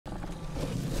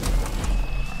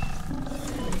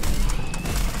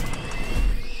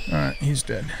He's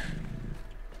dead.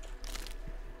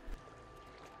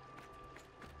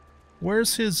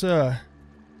 Where's his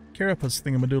carapace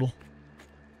thingamadoodle?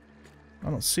 I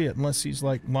don't see it unless he's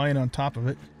like lying on top of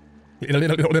it.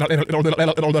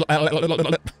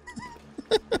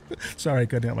 Sorry, I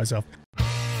couldn't help myself.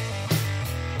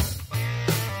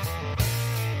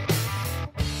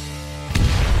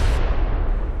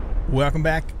 Welcome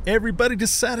back, everybody, to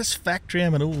Satisfactory.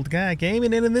 I'm an old guy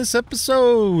gaming, and in this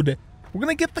episode, we're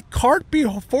going to get the cart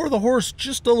before the horse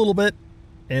just a little bit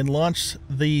and launch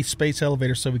the space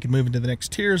elevator so we can move into the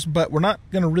next tiers, but we're not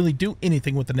going to really do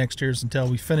anything with the next tiers until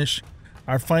we finish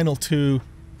our final two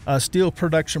steel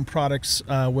production products,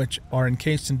 which are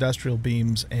encased industrial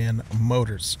beams and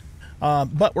motors.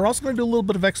 But we're also going to do a little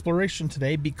bit of exploration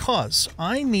today because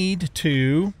I need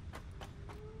to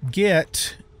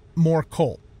get more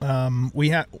coal. We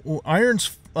have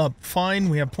iron's fine.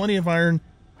 We have plenty of iron.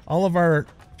 All of our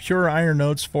pure iron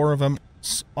nodes, 4 of them,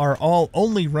 are all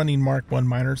only running Mark 1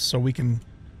 miners, so we can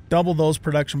double those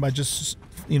production by just,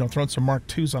 you know, throwing some Mark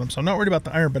 2s on them. So I'm not worried about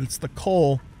the iron, but it's the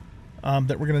coal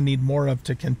that we're going to need more of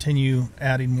to continue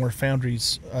adding more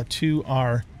foundries to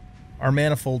our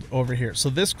manifold over here. So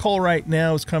this coal right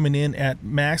now is coming in at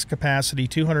max capacity,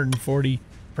 240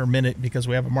 per minute, because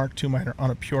we have a Mark 2 miner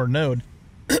on a pure node.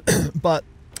 but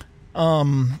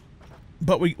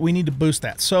we need to boost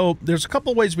that. So there's a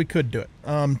couple ways we could do it.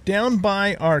 Down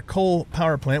by our coal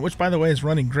power plant, which by the way is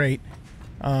running great.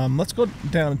 Let's go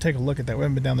down and take a look at that. We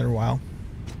haven't been down there in a while.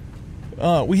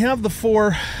 We have the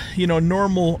 4, you know,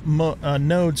 normal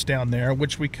nodes down there,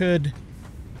 which we could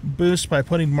boost by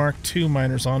putting Mark II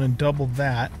miners on and double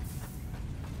that.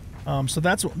 So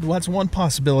that's one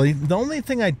possibility. The only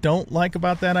thing I don't like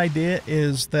about that idea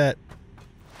is that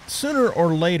sooner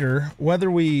or later,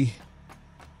 whether we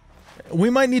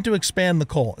might need to expand the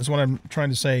coal, is what I'm trying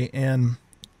to say. And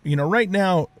you know, right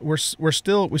now we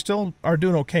still are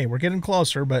doing okay. We're getting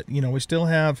closer, but you know, we still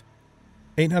have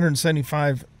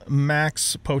 875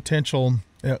 max potential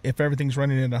if everything's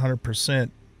running at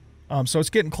 100%. So it's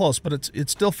getting close, but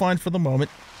it's still fine for the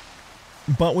moment.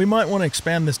 But we might want to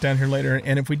expand this down here later,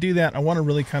 and if we do that, I want to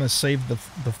really kind of save the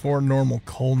 4 normal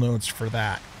coal nodes for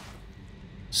that.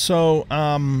 So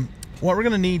what we're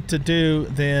going to need to do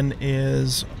then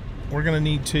is we're going to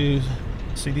need to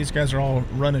see, these guys are all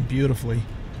running beautifully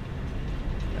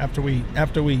after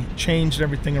we changed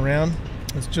everything around.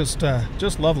 It's just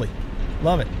lovely.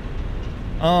 Love it.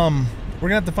 We're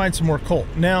gonna have to find some more coal.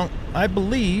 Now I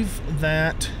believe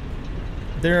that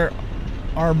there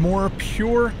are more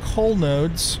pure coal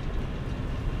nodes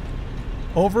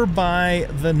over by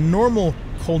the normal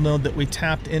coal node that we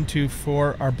tapped into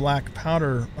for our black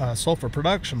powder sulfur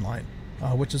production line,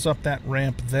 which is up that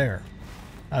ramp there.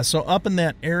 So up in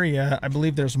that area, I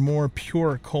believe there's more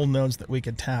pure coal nodes that we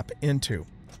could tap into.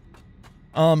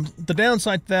 The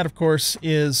downside to that, of course,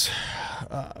 is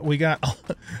we got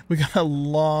a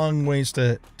long ways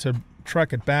to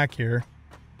truck it back here.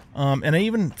 And I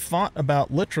even thought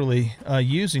about literally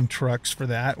using trucks for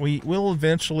that. We will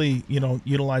eventually, you know,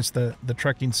 utilize the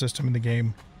trucking system in the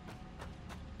game.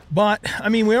 But, I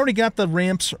mean, we already got the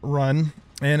ramps run,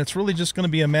 and it's really just going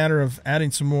to be a matter of adding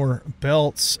some more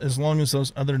belts as long as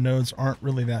those other nodes aren't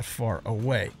really that far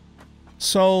away.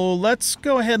 So let's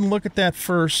go ahead and look at that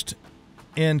first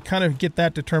and kind of get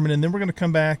that determined, and then we're going to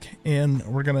come back and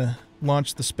we're going to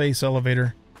launch the space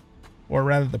elevator, or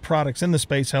rather the products in the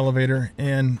space elevator,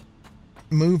 and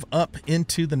move up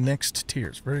into the next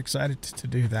tiers. Very excited to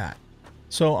do that.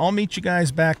 So I'll meet you guys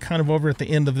back kind of over at the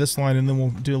end of this line, and then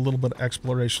we'll do a little bit of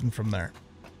exploration from there.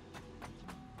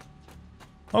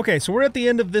 Okay, so we're at the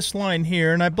end of this line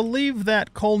here, and I believe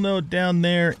that coal node down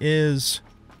there is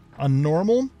a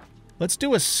normal. Let's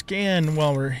do a scan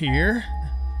while we're here.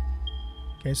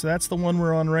 Okay, so that's the one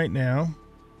we're on right now.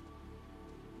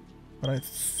 But I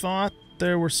thought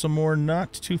there were some more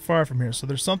not too far from here. So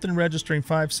there's something registering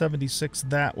 576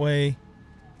 that way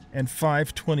and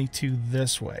 522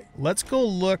 this way. Let's go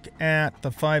look at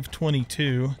the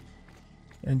 522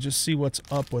 and just see what's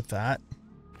up with that.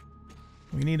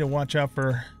 We need to watch out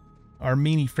for our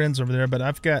meanie friends over there, but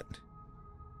I've got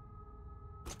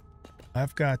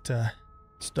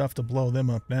stuff to blow them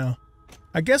up now.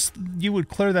 I guess you would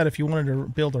clear that if you wanted to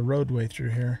build a roadway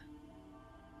through here.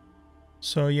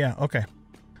 So yeah, okay.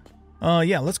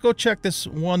 Yeah, let's go check this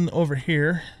one over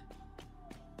here.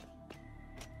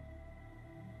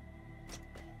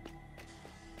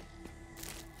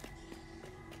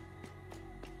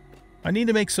 I need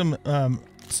to make some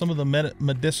of the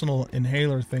medicinal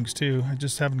inhaler things too. I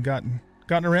just haven't gotten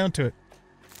around to it.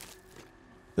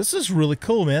 This is really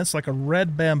cool, man. It's like a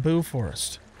red bamboo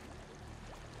forest.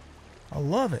 I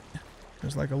love it.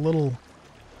 There's like a little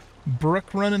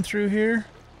brook running through here.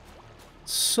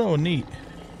 So neat.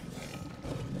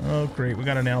 Oh, great. We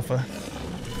got an alpha.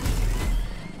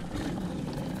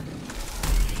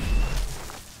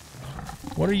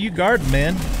 What are you guarding,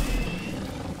 man?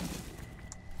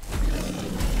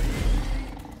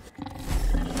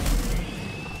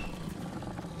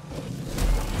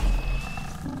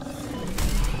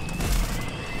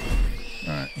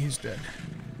 Alright, he's dead.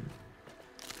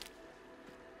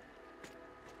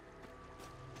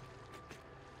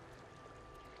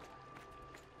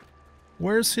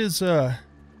 Where's his,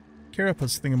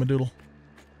 carapace thingamadoodle?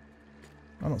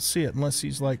 I don't see it unless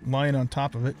he's, like, lying on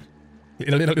top of it.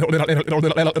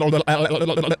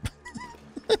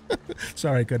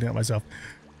 Sorry, I couldn't help myself.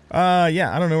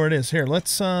 Yeah, I don't know where it is. Here,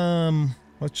 let's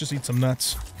just eat some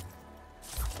nuts.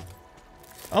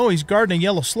 Oh, he's guarding a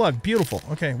yellow slug. Beautiful.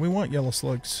 Okay, we want yellow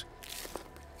slugs.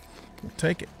 We'll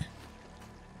take it.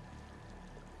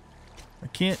 I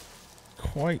can't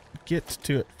quite get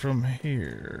to it from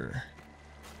here.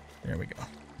 There we go.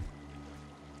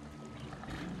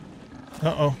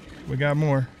 Uh-oh, we got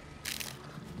more.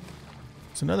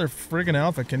 It's another friggin'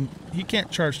 alpha. He can't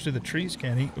charge to the trees,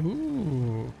 can he?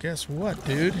 Ooh, guess what,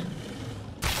 dude?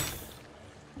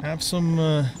 Have some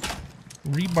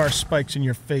rebar spikes in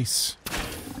your face.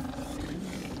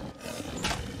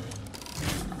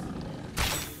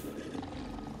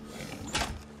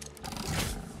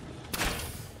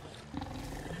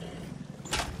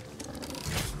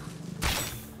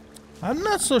 I'm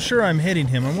not so sure I'm hitting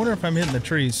him. I wonder if I'm hitting the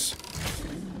trees.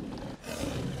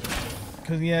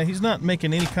 Because, yeah, he's not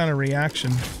making any kind of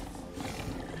reaction.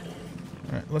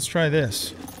 Alright, let's try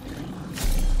this.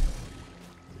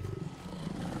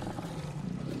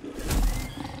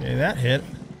 Okay, that hit.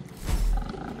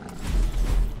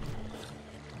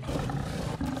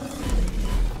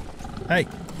 Hey!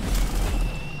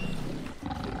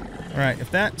 Alright,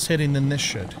 if that's hitting, then this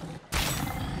should.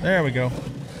 There we go.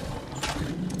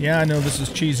 Yeah, I know this is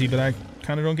cheesy, but I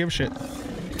kind of don't give a shit.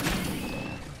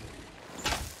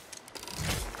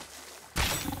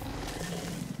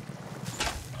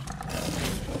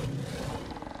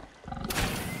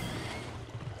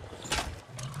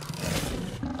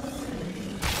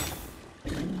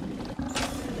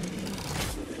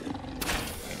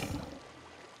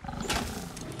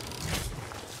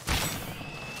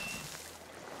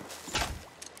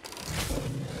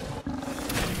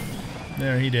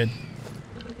 There, he did.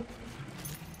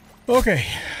 Okay.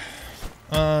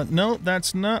 No,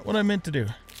 that's not what I meant to do.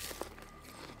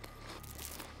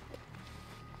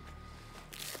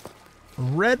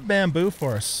 Red bamboo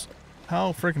forest.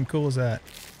 How freaking cool is that?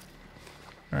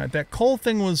 Alright, that coal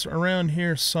thing was around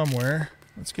here somewhere.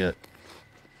 Let's get...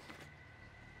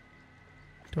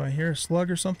 Do I hear a slug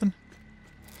or something?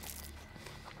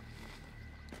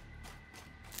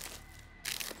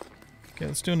 Okay,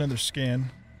 let's do another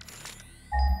scan.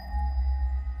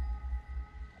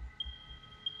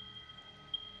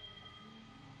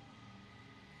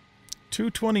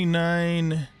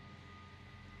 $229.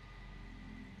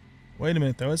 Wait a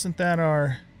minute, though. Isn't that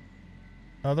our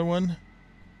other one?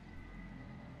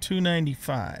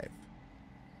 $295.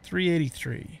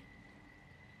 $383.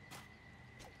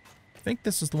 I think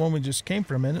this is the one we just came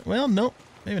from, isn't it? Well, nope.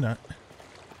 Maybe not.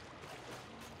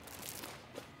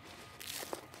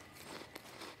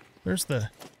 There's the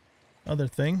other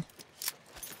thing.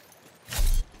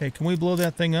 Hey, can we blow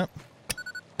that thing up?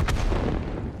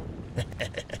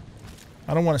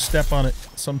 I don't want to step on it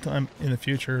sometime in the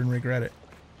future and regret it.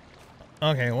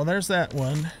 Okay, well there's that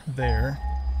one there.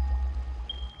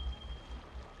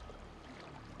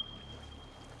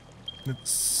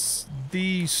 It's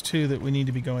these two that we need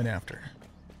to be going after.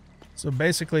 So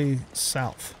basically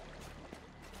south.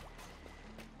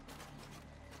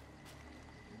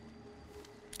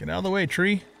 Get out of the way,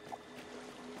 tree.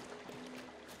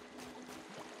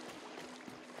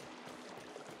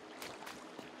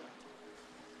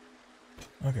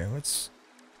 Okay, let's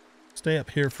stay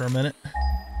up here for a minute.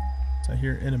 So I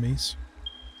hear enemies.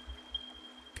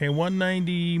 Okay,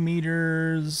 190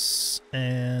 meters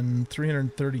and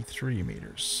 333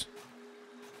 meters.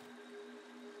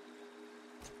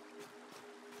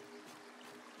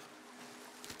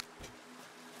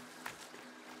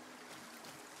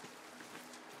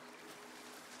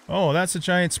 Oh, that's a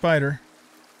giant spider.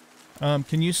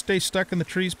 Can you stay stuck in the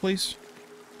trees, please?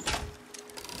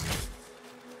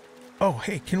 Oh,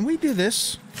 hey, can we do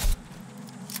this?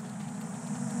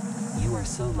 You are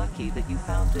so lucky that you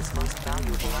found this most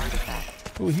valuable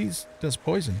artifact. Oh, he does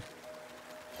poison.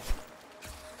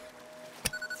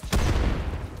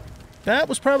 That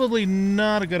was probably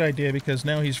not a good idea because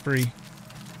now he's free.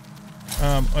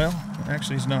 Well,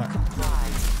 actually he's not. Comply.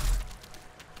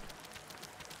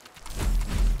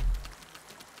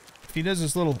 If he does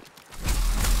this little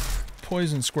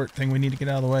poison squirt thing, we need to get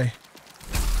out of the way.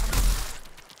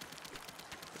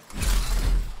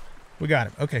 We got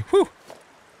him. Okay, whew.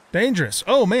 Dangerous.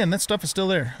 Oh man, that stuff is still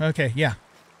there. Okay, yeah.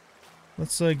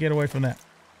 Let's get away from that.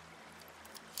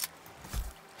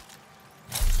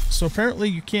 So apparently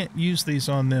you can't use these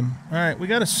on them. Alright, we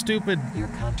got a stupid Your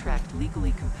contract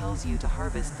legally compels you to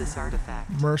harvest this artifact.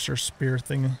 Mercer spear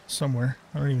thing somewhere.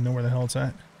 I don't even know where the hell it's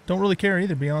at. Don't really care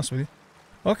either, to be honest with you.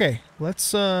 Okay,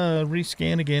 let's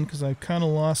rescan again because I kind of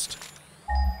lost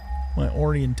my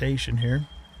orientation here.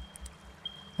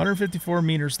 154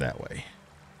 meters that way.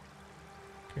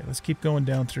 Okay, let's keep going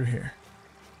down through here.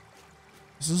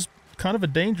 This is kind of a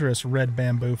dangerous red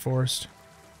bamboo forest.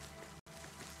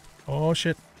 Oh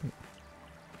shit.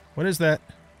 What is that?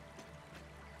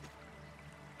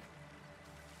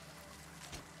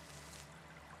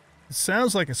 It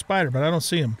sounds like a spider, but I don't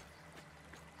see him.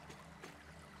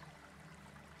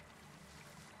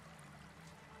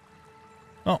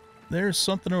 Oh, there's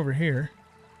something over here.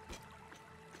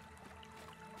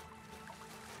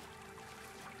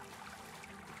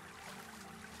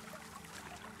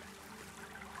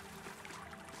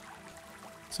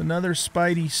 It's another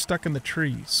Spidey stuck in the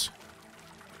trees.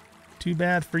 Too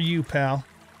bad for you, pal.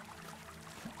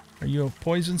 Are you a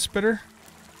poison spitter?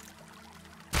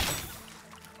 I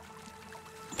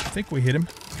think we hit him.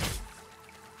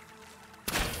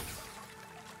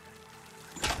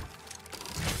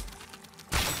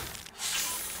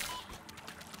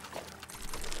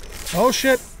 Oh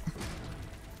shit!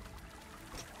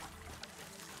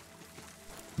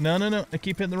 No, no, no. I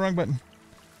keep hitting the wrong button.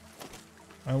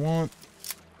 I want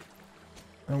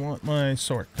my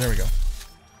sword. There we go.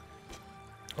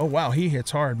 Oh wow, he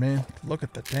hits hard, man. Look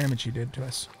at the damage he did to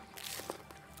us.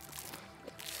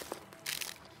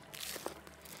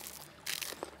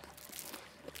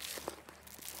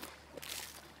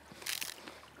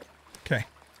 Okay.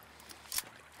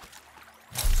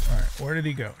 Alright, where did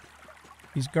he go?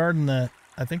 He's guarding that.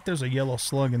 I think there's a yellow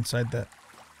slug inside that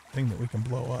thing that we can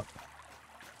blow up.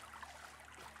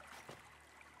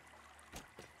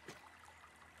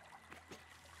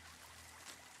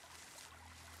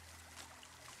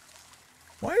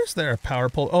 Why is there a power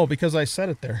pole? Oh, because I set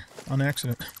it there on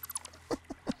accident.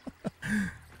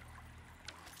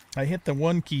 I hit the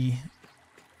 1 key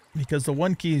because the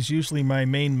 1 key is usually my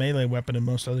main melee weapon in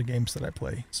most other games that I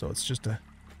play. So it's just a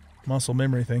muscle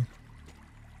memory thing.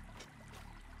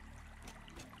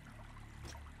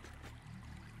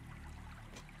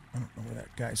 I don't know where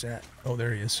that guy's at. Oh,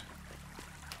 there he is.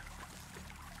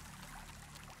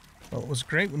 Well, it was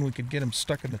great when we could get him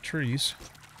stuck in the trees.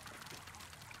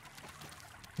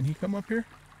 Can he come up here?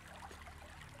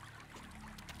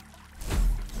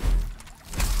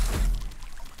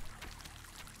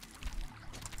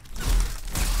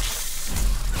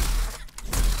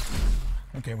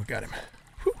 Okay, we got him.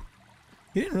 Whew.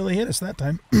 He didn't really hit us that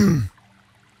time. Right,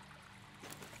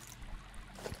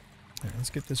 let's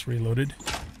get this reloaded.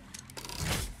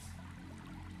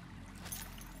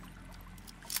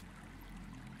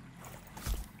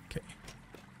 Okay.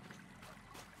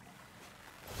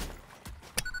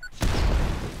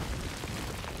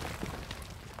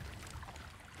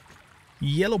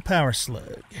 Yellow power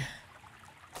slug.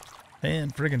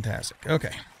 And friggin-tastic.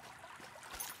 Okay.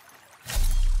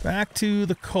 Back to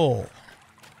the coal.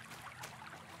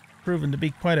 Proven to be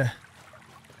quite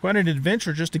an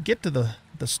adventure just to get to the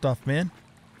stuff, man.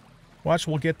 Watch,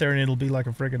 we'll get there and it'll be like a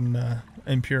friggin'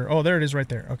 impure. Oh, there it is right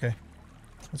there. Okay.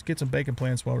 Let's get some bacon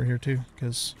plants while we're here too,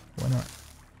 because why not?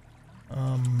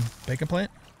 Bacon plant?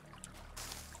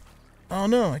 Oh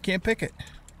no, I can't pick it.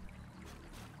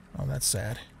 Oh, that's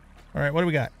sad. Alright, what do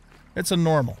we got? It's a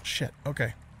normal. Shit,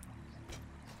 okay.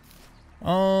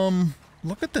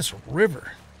 Look at this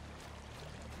river.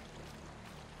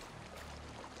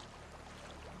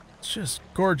 It's just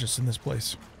gorgeous in this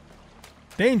place.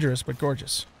 Dangerous, but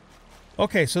gorgeous.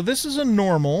 Okay, so this is a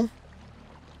normal.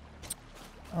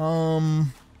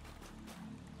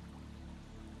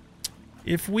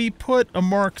 If we put a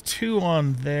Mark II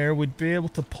on there, we'd be able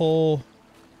to pull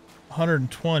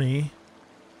 120.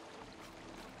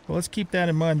 Well, let's keep that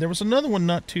in mind. There was another one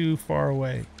not too far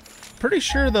away. Pretty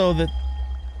sure, though, that...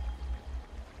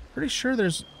 Pretty sure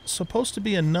there's supposed to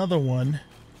be another one,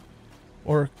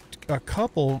 or a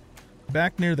couple,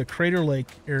 back near the Crater Lake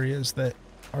areas that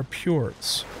are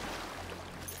pures.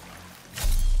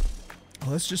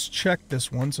 Well, let's just check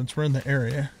this one since we're in the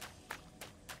area.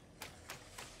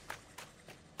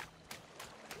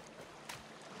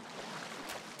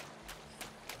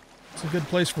 It's a good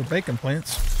place for bacon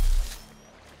plants.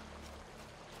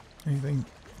 Anything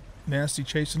nasty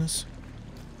chasing us?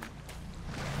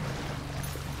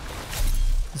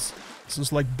 This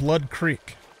is like Blood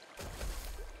Creek.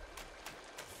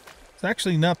 It's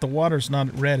actually not, the water's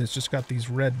not red, it's just got these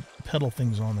red petal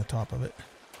things on the top of it.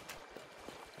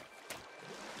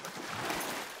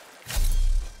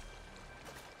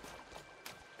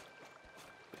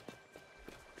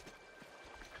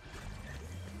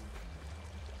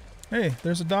 Hey,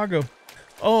 there's a doggo.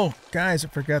 Oh, guys, I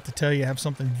forgot to tell you, I have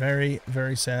something very,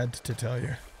 very sad to tell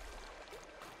you.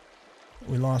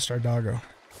 We lost our doggo.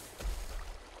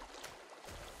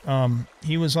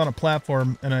 He was on a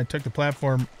platform, and I took the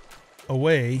platform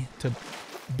away to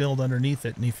build underneath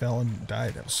it, and he fell and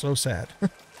died. That was so sad.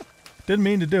 Didn't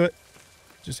mean to do it.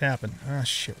 Just happened. Ah,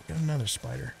 shit, we got another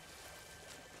spider.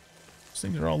 These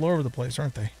things are all over the place,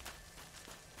 aren't they?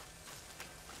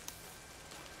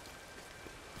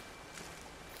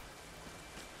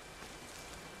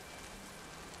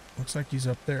 Looks like he's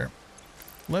up there.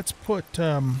 Let's put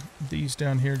these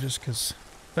down here just because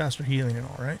faster healing and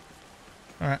all, right?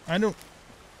 All right, I don't...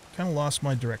 kind of lost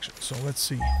my direction, so let's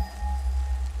see.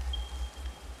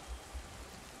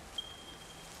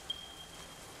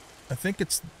 I think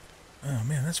it's... oh,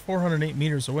 man, that's 408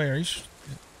 meters away. Are you is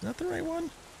that the right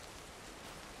one?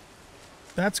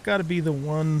 That's got to be the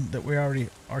one that we already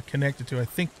are connected to. I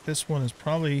think this one is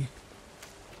probably...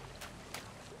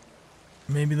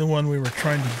 maybe the one we were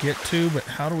trying to get to, but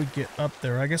how do we get up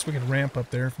there? I guess we could ramp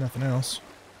up there if nothing else.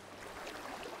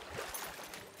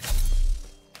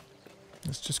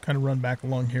 Let's just kind of run back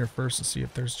along here first and see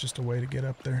if there's just a way to get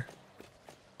up there.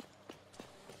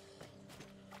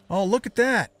 Oh, look at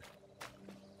that!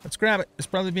 Let's grab it. It's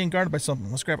probably being guarded by something.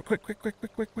 Let's grab it. Quick, quick, quick,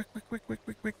 quick, quick, quick, quick, quick, quick,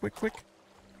 quick, quick, quick, quick.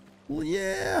 Well,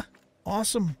 yeah!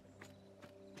 Awesome.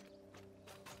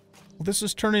 Well, this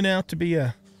is turning out to be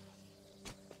a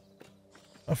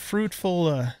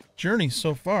fruitful journey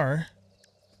so far.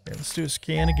 Okay, let's do a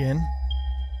scan again.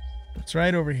 It's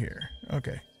right over here.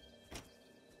 Okay.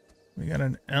 We got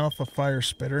an alpha fire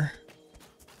spitter.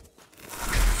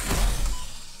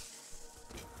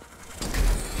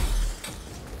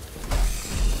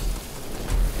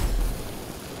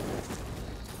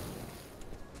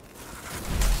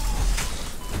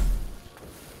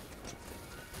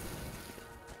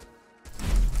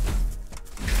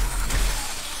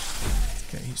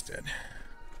 Okay, he's dead.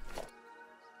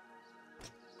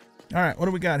 All right, what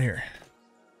do we got here?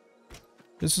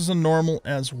 This is a normal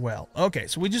as well. Okay,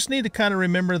 so we just need to kind of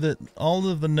remember that all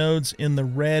of the nodes in the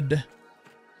red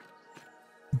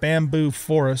bamboo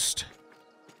forest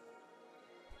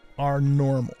are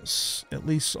normals. At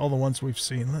least all the ones we've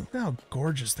seen. Look how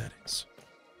gorgeous that is.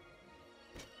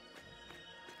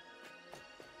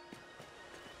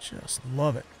 Just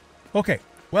love it. Okay,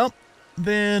 well,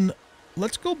 then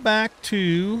let's go back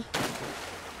to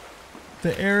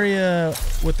the area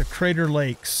with the crater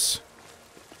lakes,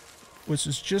 which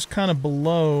is just kind of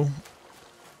below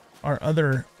our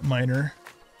other miner,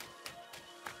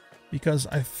 because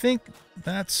I think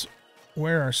that's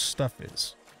where our stuff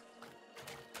is.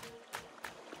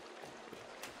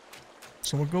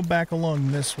 So we'll go back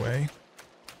along this way.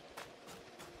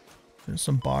 There's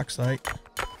some bauxite.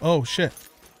 Oh, shit.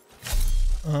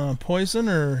 Poison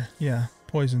or... yeah,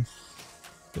 poison.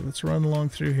 Okay, let's run along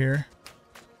through here.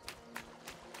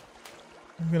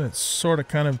 I'm going to sort of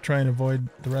kind of try and avoid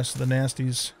the rest of the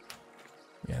nasties.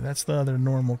 Yeah, that's the other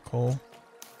normal coal.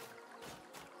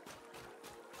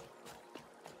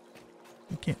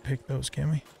 We can't pick those, can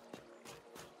we?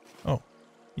 Oh.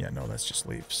 Yeah, no, that's just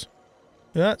leaves.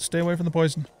 Yeah, stay away from the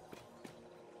poison.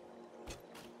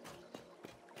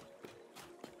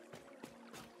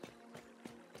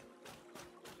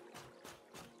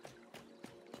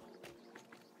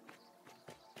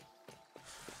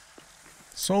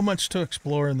 So much to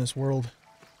explore in this world.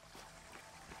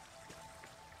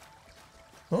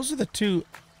 Those are the two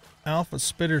alpha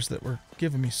spitters that were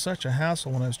giving me such a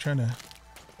hassle when I was trying to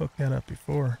hook that up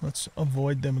before. Let's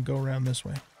avoid them and go around this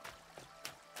way.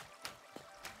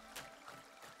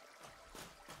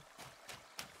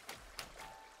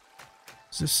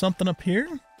 Is this something up here?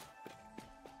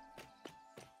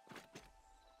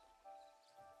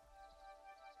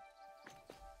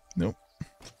 Nope.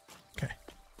 Okay.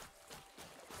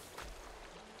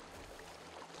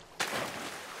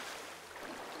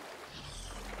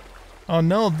 Oh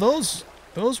no, those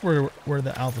were where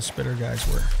the alpha spitter guys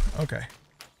were. Okay.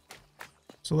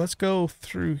 So let's go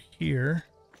through here.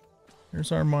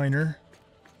 Here's our miner.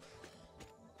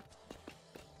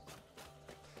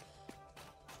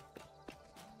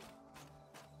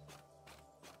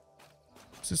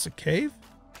 Is this a cave?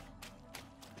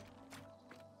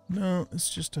 No, it's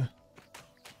just a...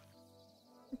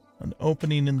 an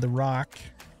opening in the rock.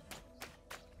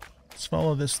 Let's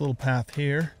follow this little path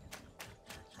here.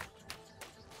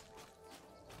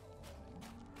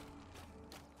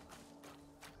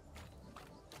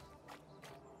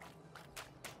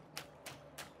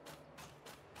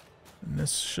 And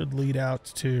this should lead out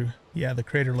to, yeah, the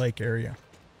Crater Lake area.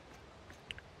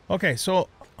 Okay, so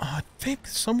I think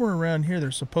somewhere around here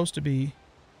there's supposed to be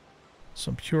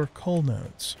some pure coal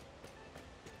nodes.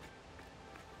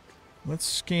 Let's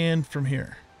scan from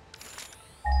here.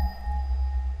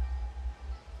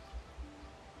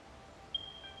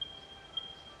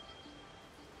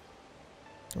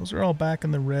 Those are all back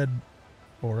in the red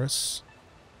forests.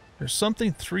 There's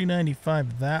something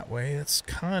 395 that way. It's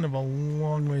kind of a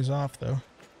long ways off, though.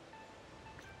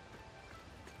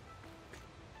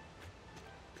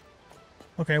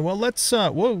 Okay, well, let's,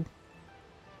 whoa.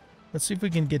 Let's see if we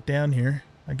can get down here.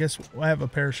 I guess I have a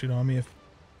parachute on me if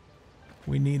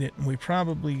we need it, and we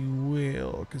probably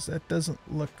will, because that doesn't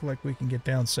look like we can get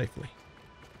down safely.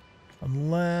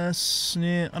 Unless,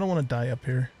 I don't want to die up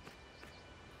here.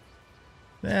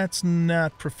 That's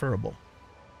not preferable.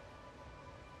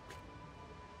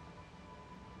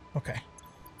 Okay.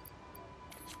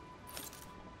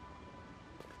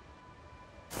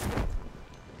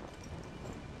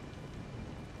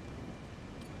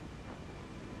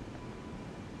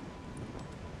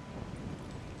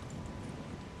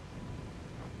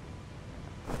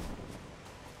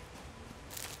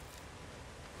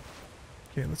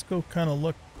 Okay, let's go kind of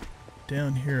look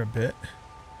down here a bit.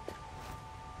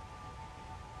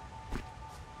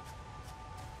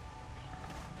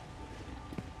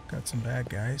 Got some bad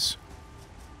guys.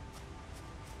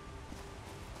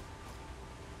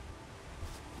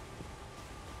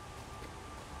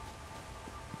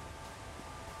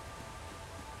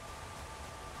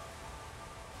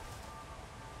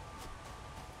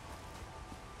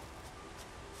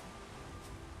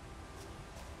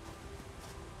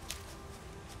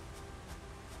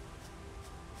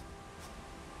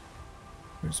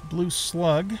 There's a blue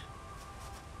slug.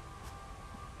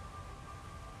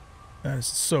 That is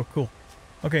so cool.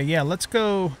 Okay, yeah, let's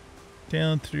go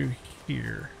down through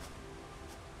here.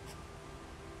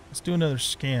 Let's do another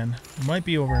scan. It might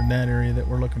be over in that area that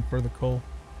we're looking for the coal.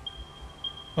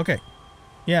 Okay.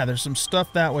 Yeah, there's some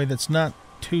stuff that way that's not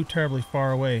too terribly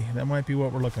far away. That might be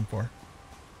what we're looking for.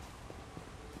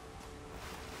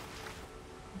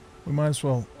 We might as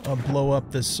well blow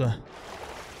up this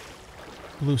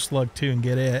blue slug too and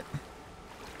get it.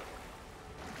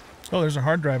 Oh, there's a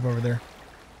hard drive over there.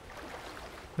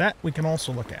 That we can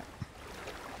also look at.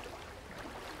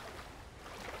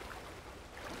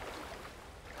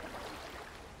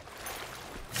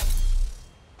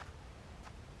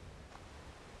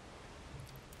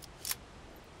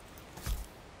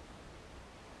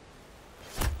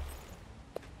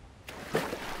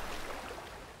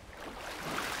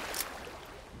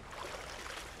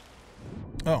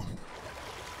 Oh.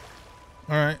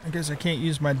 Alright, I guess I can't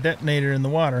use my detonator in the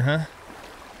water, huh?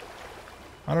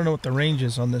 I don't know what the range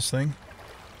is on this thing.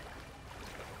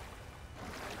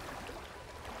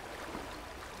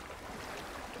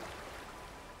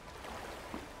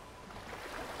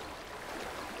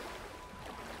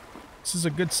 This is a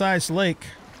good-sized lake.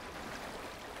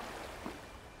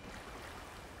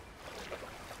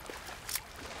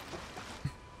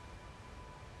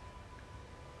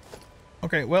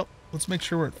 Okay, well, let's make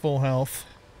sure we're at full health.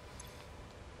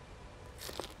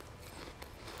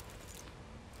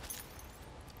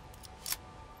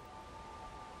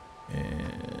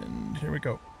 And here we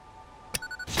go.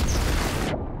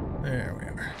 There we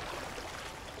are.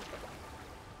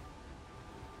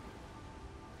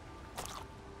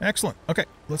 Excellent. Okay,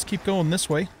 let's keep going this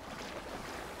way.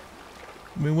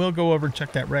 We will go over and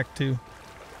check that wreck too.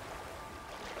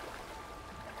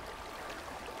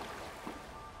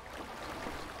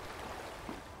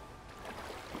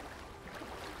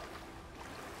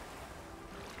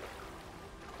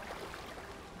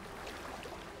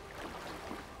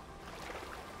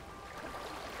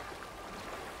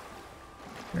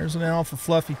 There's an alpha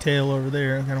fluffy tail over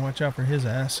there. I gotta watch out for his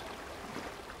ass.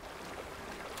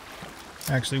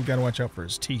 Actually, we gotta watch out for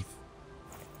his teeth.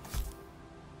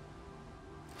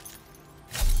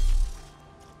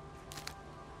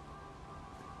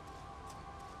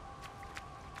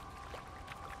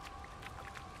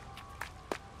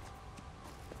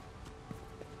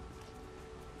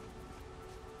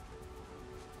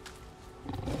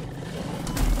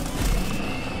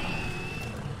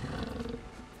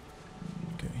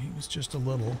 Just a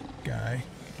little guy.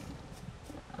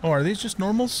 Oh, are these just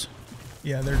normals?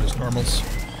 Yeah, they're just normals.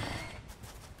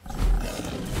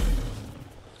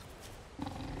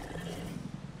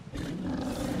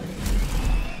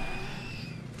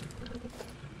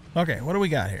 Okay, what do we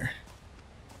got here?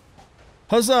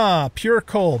 Huzzah! Pure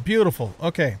coal. Beautiful.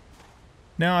 Okay.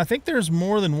 Now, I think there's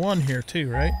more than one here, too,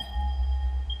 right?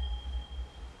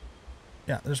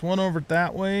 Yeah, there's one over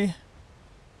that way.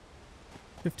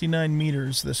 59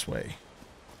 meters this way.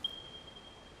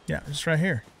 Yeah, just right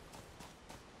here.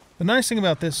 The nice thing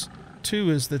about this, too,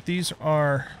 is that these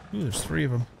are... Ooh, there's 3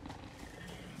 of them.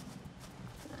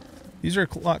 These are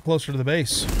a lot closer to the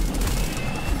base.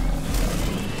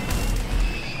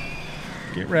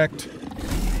 Get wrecked.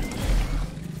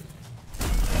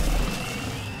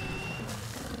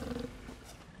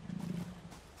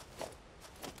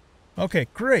 Okay,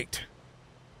 great.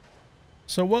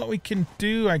 So what we can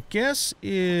do, I guess,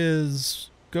 is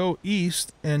go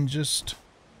east and just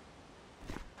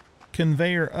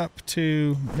conveyor up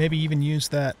to maybe even use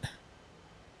that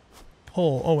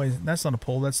pole. Oh, wait, that's not a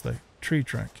pole. That's the tree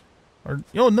trunk. Or,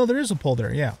 oh, no, there is a pole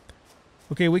there. Yeah.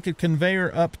 Okay, we could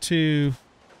conveyor up to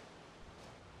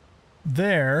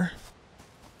there.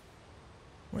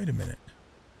 Wait a minute.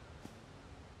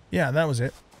 Yeah, that was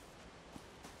it.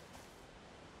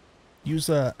 Use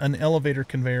an elevator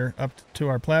conveyor up to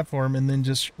our platform and then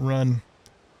just run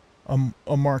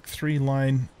a Mark III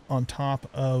line on top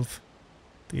of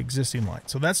the existing line.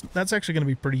 So that's actually going to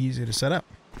be pretty easy to set up.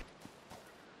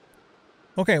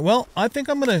 Okay, well, I think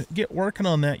I'm going to get working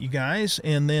on that, you guys.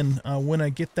 And then when I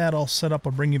get that all set up,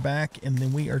 I'll bring you back. And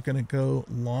then we are going to go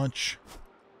launch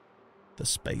the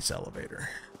space elevator.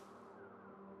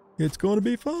 It's going to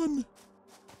be fun.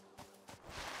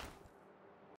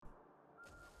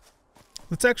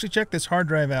 Let's actually check this hard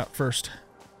drive out first.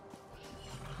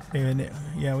 And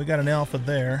yeah, we got an alpha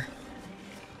there.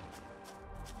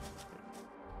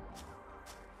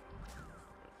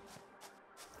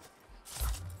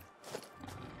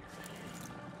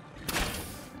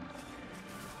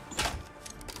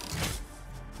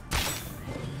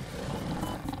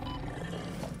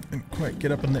 Didn't quite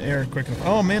get up in the air quick enough.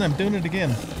 Oh man, I'm doing it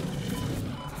again.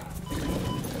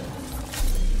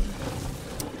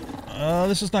 Oh,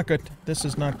 this is not good. This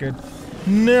is not good.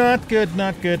 Not good,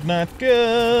 not good, not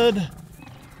good.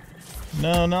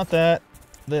 No, not that.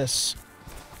 This.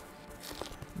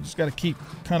 We just got to keep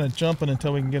kind of jumping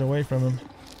until we can get away from him.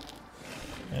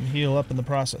 And heal up in the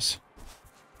process.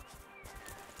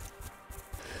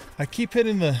 I keep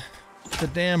hitting the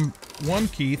damn one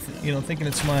key, you know, thinking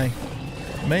it's my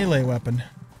melee weapon.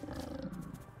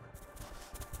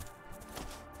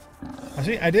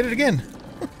 I did it again.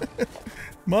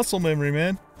 Muscle memory,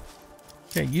 man.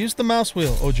 Okay, use the mouse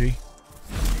wheel, OG.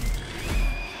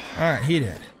 Alright, he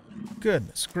did.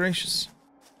 Goodness gracious.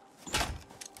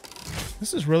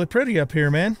 This is really pretty up here,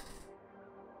 man.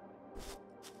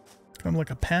 Kind of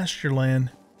like a pasture land.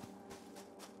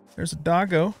 There's a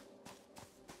doggo.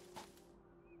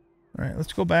 Alright,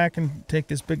 let's go back and take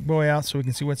this big boy out so we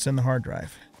can see what's in the hard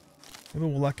drive. Maybe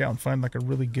we'll luck out and find like a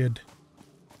really good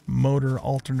motor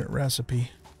alternate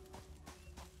recipe.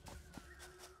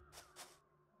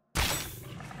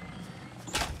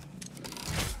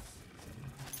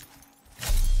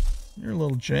 You're a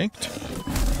little janked.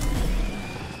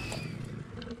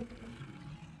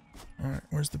 Alright,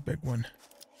 where's the big one?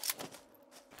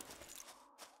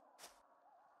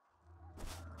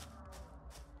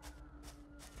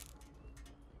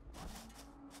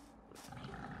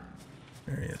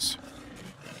 There he is. I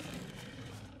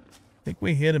think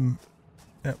we hit him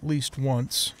at least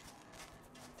once.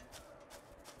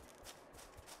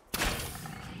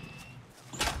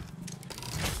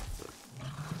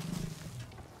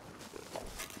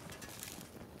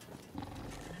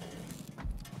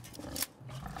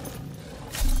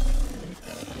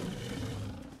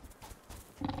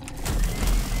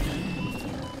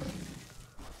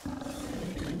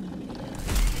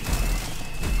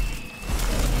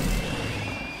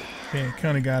 Okay,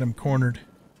 kind of got him cornered.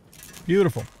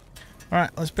 Beautiful.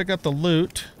 Alright, let's pick up the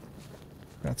loot.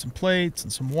 Got some plates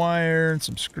and some wire and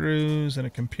some screws and a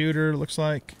computer, looks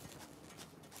like.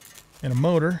 And a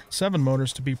motor. 7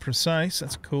 motors to be precise.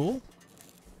 That's cool.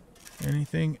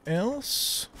 Anything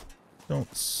else?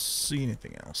 Don't see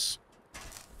anything else.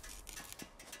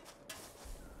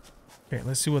 Okay,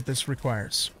 let's see what this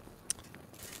requires.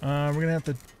 We're going to have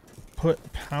to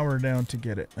put power down to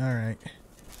get it. Alright.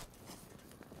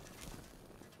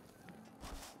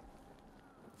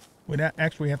 We'd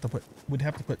have to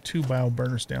put 2 bio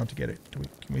burners down to get it.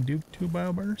 Can we do 2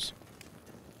 bio burners?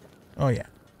 Oh yeah,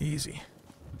 easy.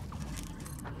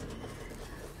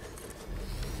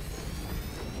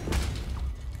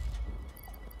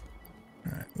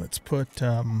 All right, let's put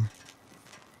that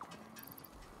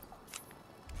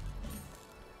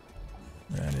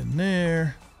in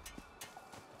there.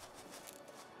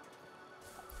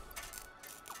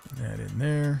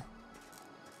 there.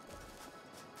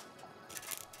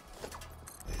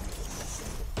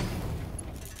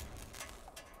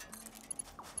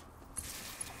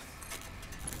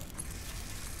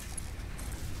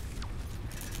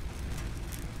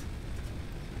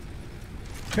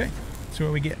 Okay, see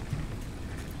what we get.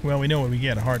 Well, we know what we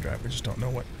get, a hard drive. We just don't know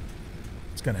what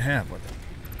it's going to have with it.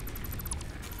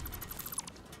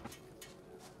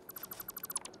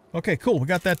 Okay, cool. We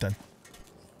got that done.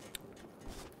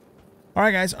 All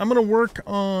right, guys. I'm going to work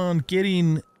on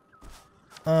getting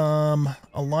a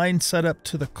line set up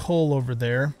to the coal over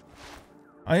there.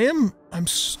 I'm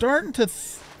starting to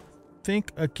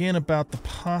think again about the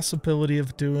possibility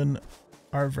of doing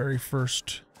our very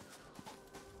first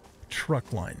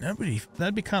truck line.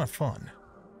 That'd be kind of fun.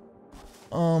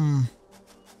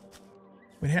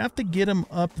 We'd have to get them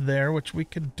up there, which we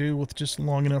could do with just a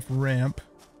long enough ramp.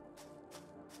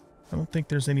 I don't think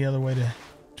there's any other way to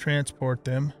transport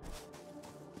them.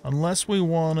 Unless we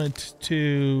wanted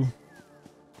to...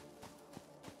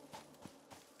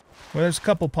 Well, there's a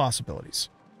couple possibilities.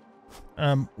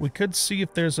 We could see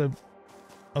if there's a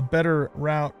better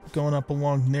route going up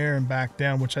along there and back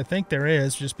down, which I think there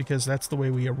is, just because that's the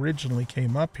way we originally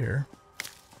came up here.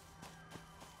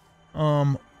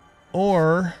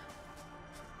 Or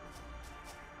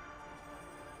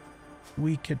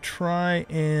we could try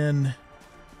and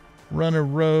run a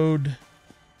road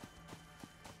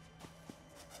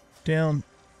down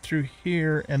through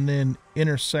here and then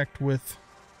intersect with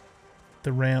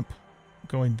the ramp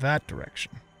going that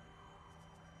direction.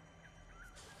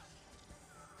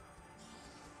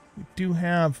 We do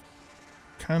have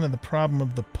kind of the problem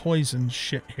of the poison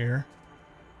shit here.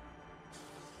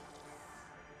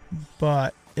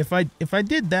 But if I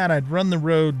did that, I'd run the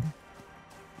road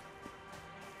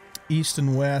east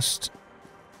and west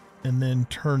and then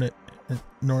turn it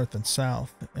north and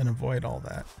south and avoid all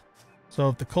that. So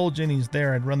if the coal Jenny's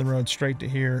there, I'd run the road straight to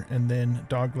here and then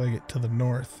dogleg it to the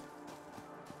north.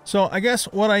 So I guess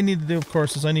what I need to do, of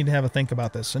course, is I need to have a think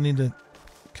about this. I need to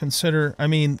consider, I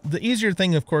mean, the easier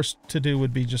thing, of course, to do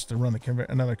would be just to run the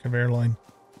another conveyor line.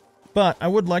 But I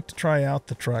would like to try out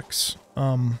the trucks,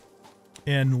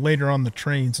 and later on the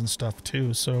trains and stuff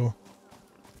too. So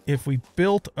if we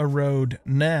built a road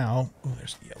now, oh,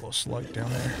 there's a yellow slug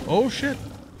down there. Oh shit.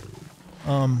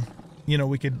 You know,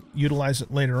 we could utilize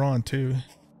it later on too.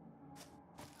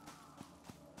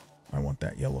 I want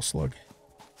that yellow slug.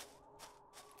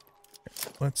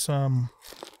 Let's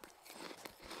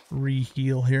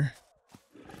re-heal here.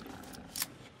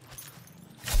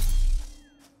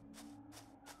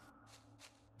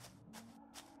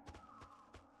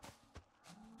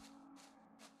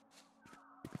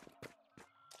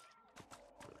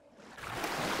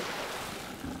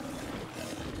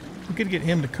 We could get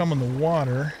him to come in the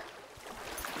water.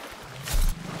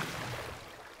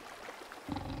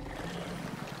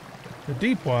 The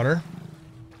deep water,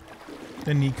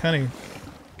 then he kind of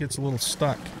gets a little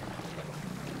stuck.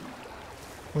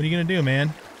 What are you gonna do, man?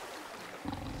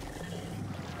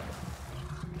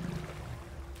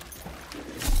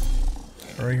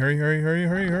 Hurry, hurry, hurry, hurry,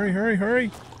 hurry, hurry, hurry,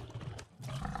 hurry.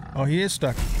 Oh, he is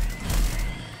stuck.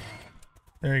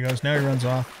 There he goes. Now he runs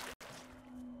off.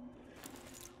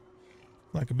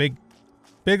 Like a big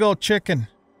old chicken.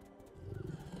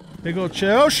 Big old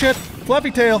oh shit!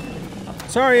 Fluffy tail!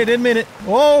 Sorry, I didn't mean it.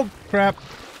 Oh, crap.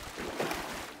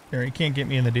 There, he can't get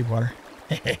me in the deep water.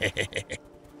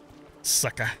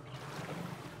 Sucker.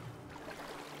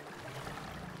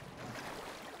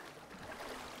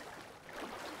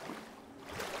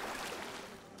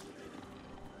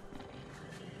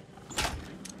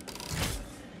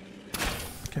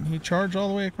 Can he charge all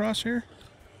the way across here?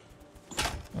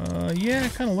 Yeah,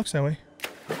 it kind of looks that way.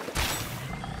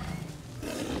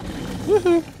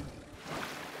 Woohoo!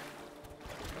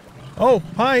 Oh,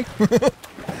 hi!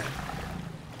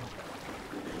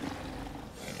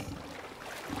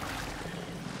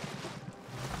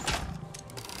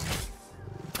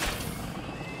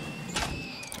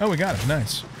 Oh, we got it.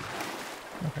 Nice.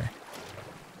 Okay.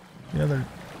 The other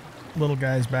little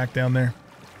guy's back down there.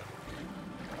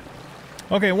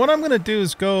 Okay, what I'm going to do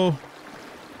is go...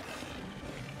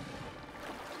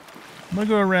 I'm going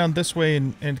to go around this way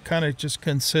and kind of just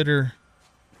consider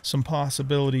some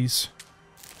possibilities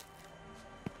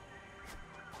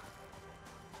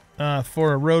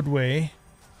for a roadway.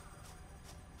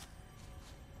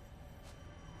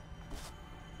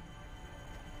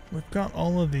 We've got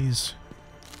all of these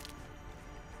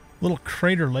little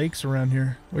crater lakes around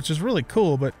here, which is really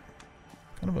cool, but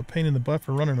kind of a pain in the butt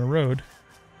for running a road.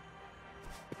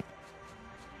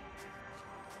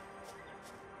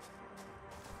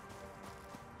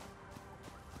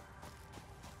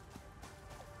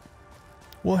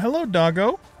 Well, hello,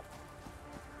 doggo.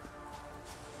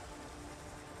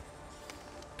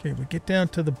 Okay, we get down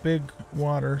to the big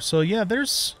water. So, yeah,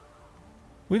 there's...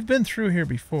 We've been through here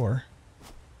before.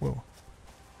 Whoa.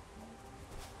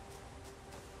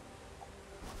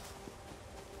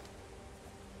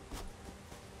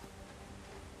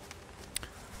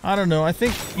 I don't know. I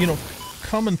think, you know,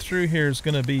 coming through here is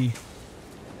going to be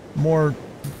more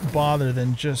bother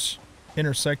than just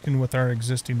intersecting with our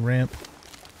existing ramp.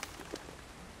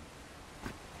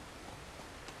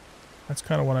 That's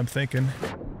kind of what I'm thinking.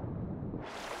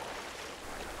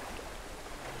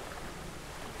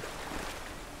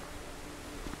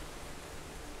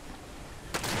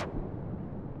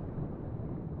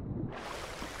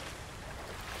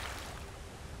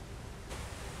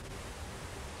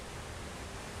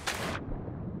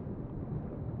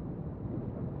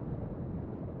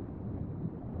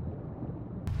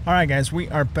 Alright guys, we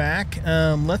are back.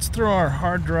 Let's throw our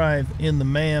hard drive in the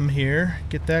MAM here.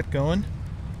 Get that going.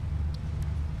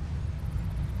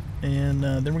 And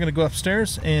then we're going to go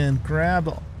upstairs and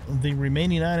grab the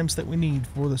remaining items that we need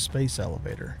for the space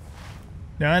elevator.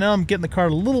 Now I know I'm getting the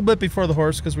cart a little bit before the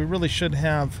horse because we really should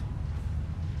have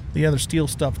the other steel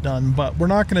stuff done. But we're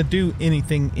not going to do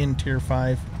anything in Tier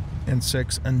 5 and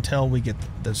 6 until we get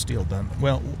the steel done.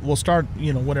 Well, we'll start,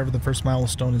 you know, whatever the first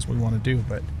milestone is we want to do,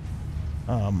 but...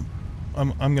 I'm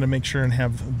going to make sure and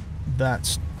have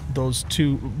those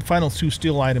final two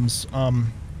steel items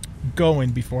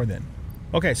going before then.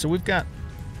 Okay, so we've got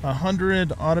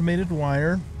 100 automated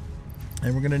wire,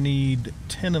 and we're going to need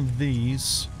 10 of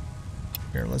these.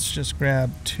 Here, let's just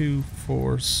grab 2,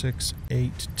 4, 6,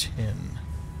 8, 10.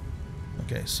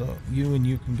 Okay, so you and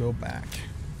you can go back.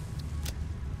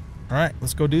 All right,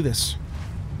 let's go do this.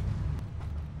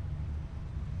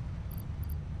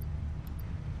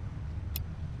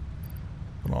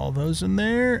 Put all those in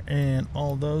there, and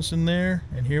all those in there,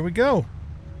 and here we go.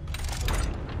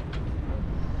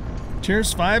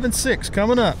 Tiers 5 and 6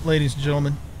 coming up, ladies and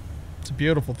gentlemen. It's a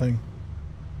beautiful thing.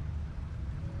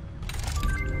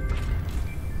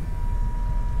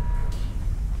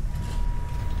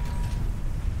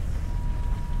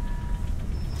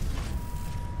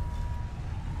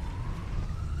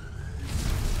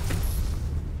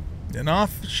 And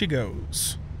off she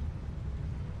goes.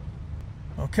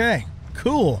 Okay.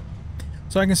 Cool.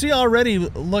 So I can see already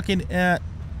looking at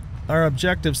our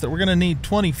objectives that we're going to need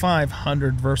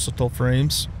 2,500 versatile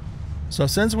frames. So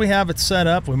since we have it set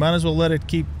up, we might as well let it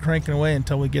keep cranking away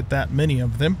until we get that many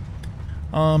of them.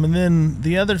 And then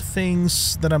the other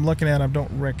things that I'm looking at I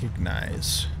don't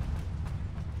recognize.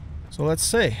 So let's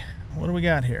see. What do we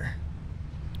got here?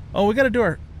 Oh, we got to do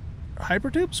our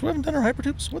hypertubes? We haven't done our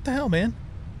hypertubes? What the hell, man?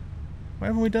 Why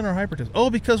haven't we done our hypertubes?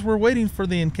 Oh, because we're waiting for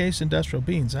the encased industrial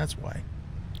beans. That's why.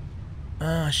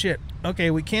 Ah, shit. Okay,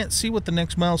 we can't see what the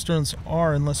next milestones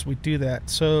are unless we do that.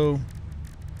 So,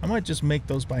 I might just make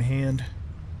those by hand.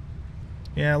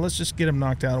 Yeah, let's just get them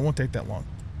knocked out. It won't take that long.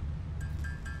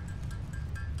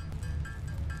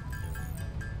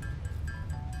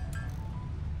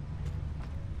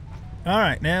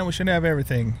 Alright, now we should have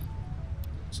everything.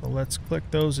 So let's click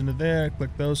those into there,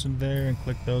 click those into there, and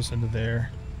click those into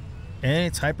there. And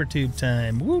it's hypertube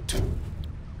time. Woot!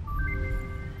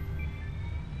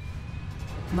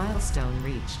 Milestone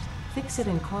reached. Fixit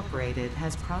Incorporated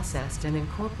has processed and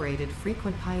incorporated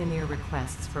frequent Pioneer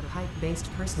requests for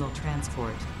pipe-based personal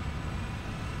transport.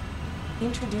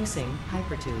 Introducing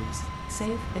Hypertubes.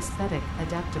 Safe, aesthetic,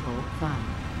 adaptable, fun.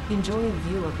 Enjoy a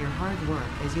view of your hard work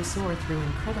as you soar through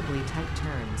incredibly tight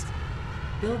turns.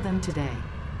 Build them today.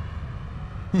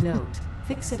 Note: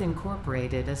 Fixit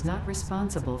Incorporated is not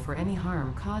responsible for any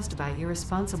harm caused by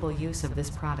irresponsible use of this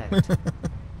product.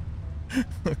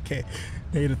 Okay,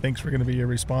 Ada thinks we're going to be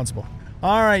irresponsible.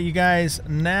 Alright, you guys,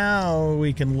 now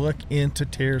we can look into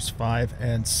tiers 5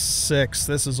 and 6.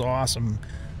 This is awesome.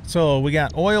 So, we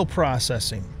got oil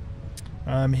processing.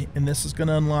 And this is going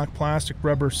to unlock plastic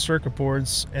rubber circuit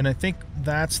boards. And I think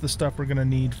that's the stuff we're going to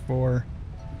need for,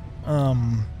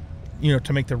 you know,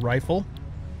 to make the rifle.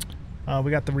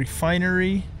 We got the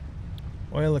refinery,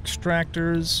 oil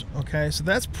extractors. Okay, so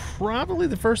that's probably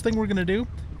the first thing we're going to do.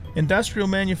 Industrial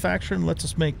manufacturing lets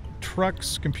us make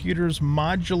trucks, computers,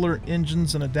 modular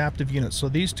engines, and adaptive units. So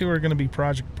these two are going to be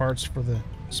project parts for the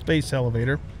space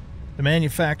elevator. The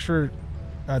manufacturer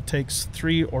takes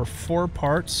 3 or 4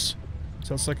 parts,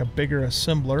 so it's like a bigger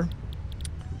assembler.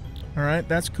 All right,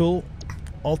 that's cool.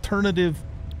 Alternative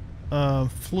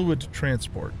fluid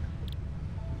transport.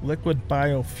 Liquid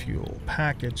biofuel,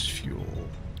 packaged fuel.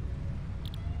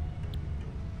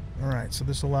 Alright, so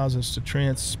this allows us to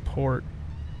transport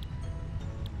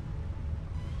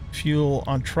fuel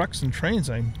on trucks and trains,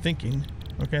 I'm thinking.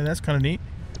 Okay, that's kind of neat.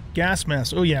 Gas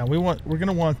mask. Oh yeah, we're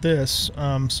gonna want this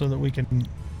so that we don't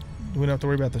have to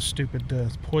worry about the stupid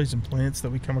poison plants that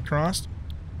we come across.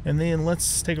 And then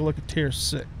let's take a look at tier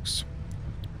 6.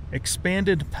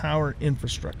 Expanded power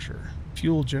infrastructure,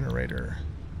 fuel generator,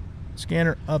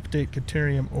 scanner update,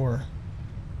 Caterium ore.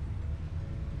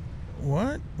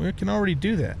 What? We can already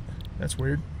do that. That's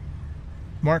weird.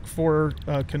 Mark 4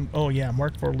 oh yeah,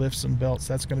 Mark 4 lifts and belts.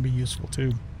 That's going to be useful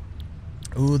too.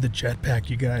 Ooh, the jetpack,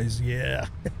 you guys. Yeah.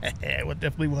 We'll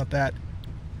definitely want that.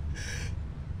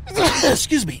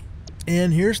 Excuse me.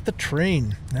 And here's the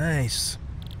train. Nice.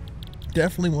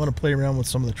 Definitely want to play around with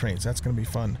some of the trains. That's going to be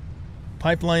fun.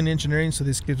 Pipeline engineering, so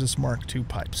this gives us Mark II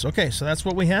pipes. Okay, so that's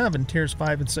what we have in tiers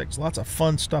 5 and 6. Lots of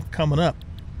fun stuff coming up.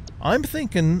 I'm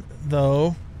thinking,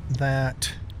 though,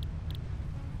 that,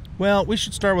 well, we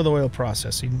should start with oil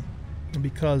processing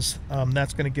because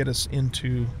that's going to get us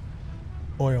into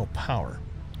oil power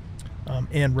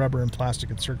and rubber and plastic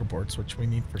and circuit boards, which we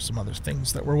need for some other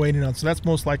things that we're waiting on. So that's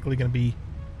most likely going to be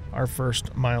our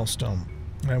first milestone.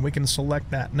 And we can select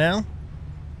that now,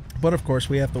 but of course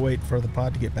we have to wait for the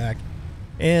pod to get back.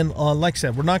 And like I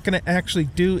said, we're not going to actually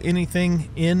do anything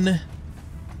in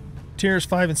tiers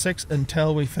 5 and 6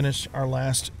 until we finish our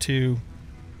last 2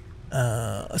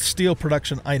 steel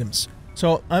production items.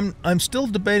 So I'm still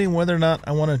debating whether or not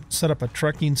I want to set up a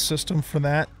trucking system for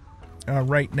that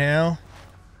right now,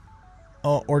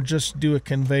 or just do a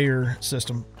conveyor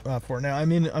system for it. Now, I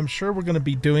mean, I'm sure we're going to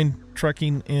be doing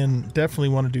trucking and definitely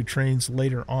want to do trains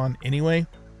later on anyway.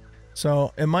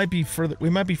 So it might be further. We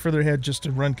might be further ahead just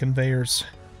to run conveyors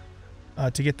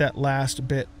to get that last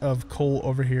bit of coal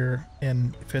over here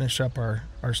and finish up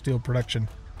our steel production.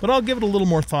 But I'll give it a little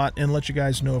more thought and let you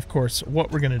guys know, of course,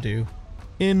 what we're going to do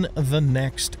in the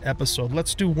next episode.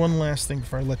 Let's do one last thing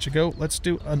before I let you go. Let's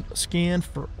do a scan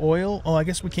for oil. Oh, I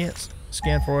guess we can't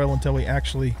scan for oil until we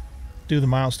actually do the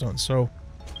milestones. So,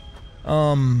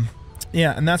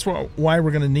 yeah, and that's why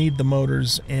we're going to need the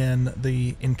motors and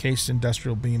the encased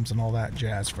industrial beams and all that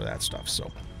jazz for that stuff.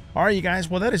 So, all right, you guys.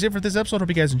 Well, that is it for this episode. Hope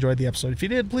you guys enjoyed the episode. If you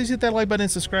did, please hit that like button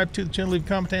and subscribe to the channel. Leave a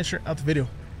comment and share out the video.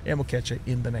 And we'll catch you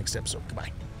in the next episode.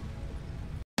 Goodbye.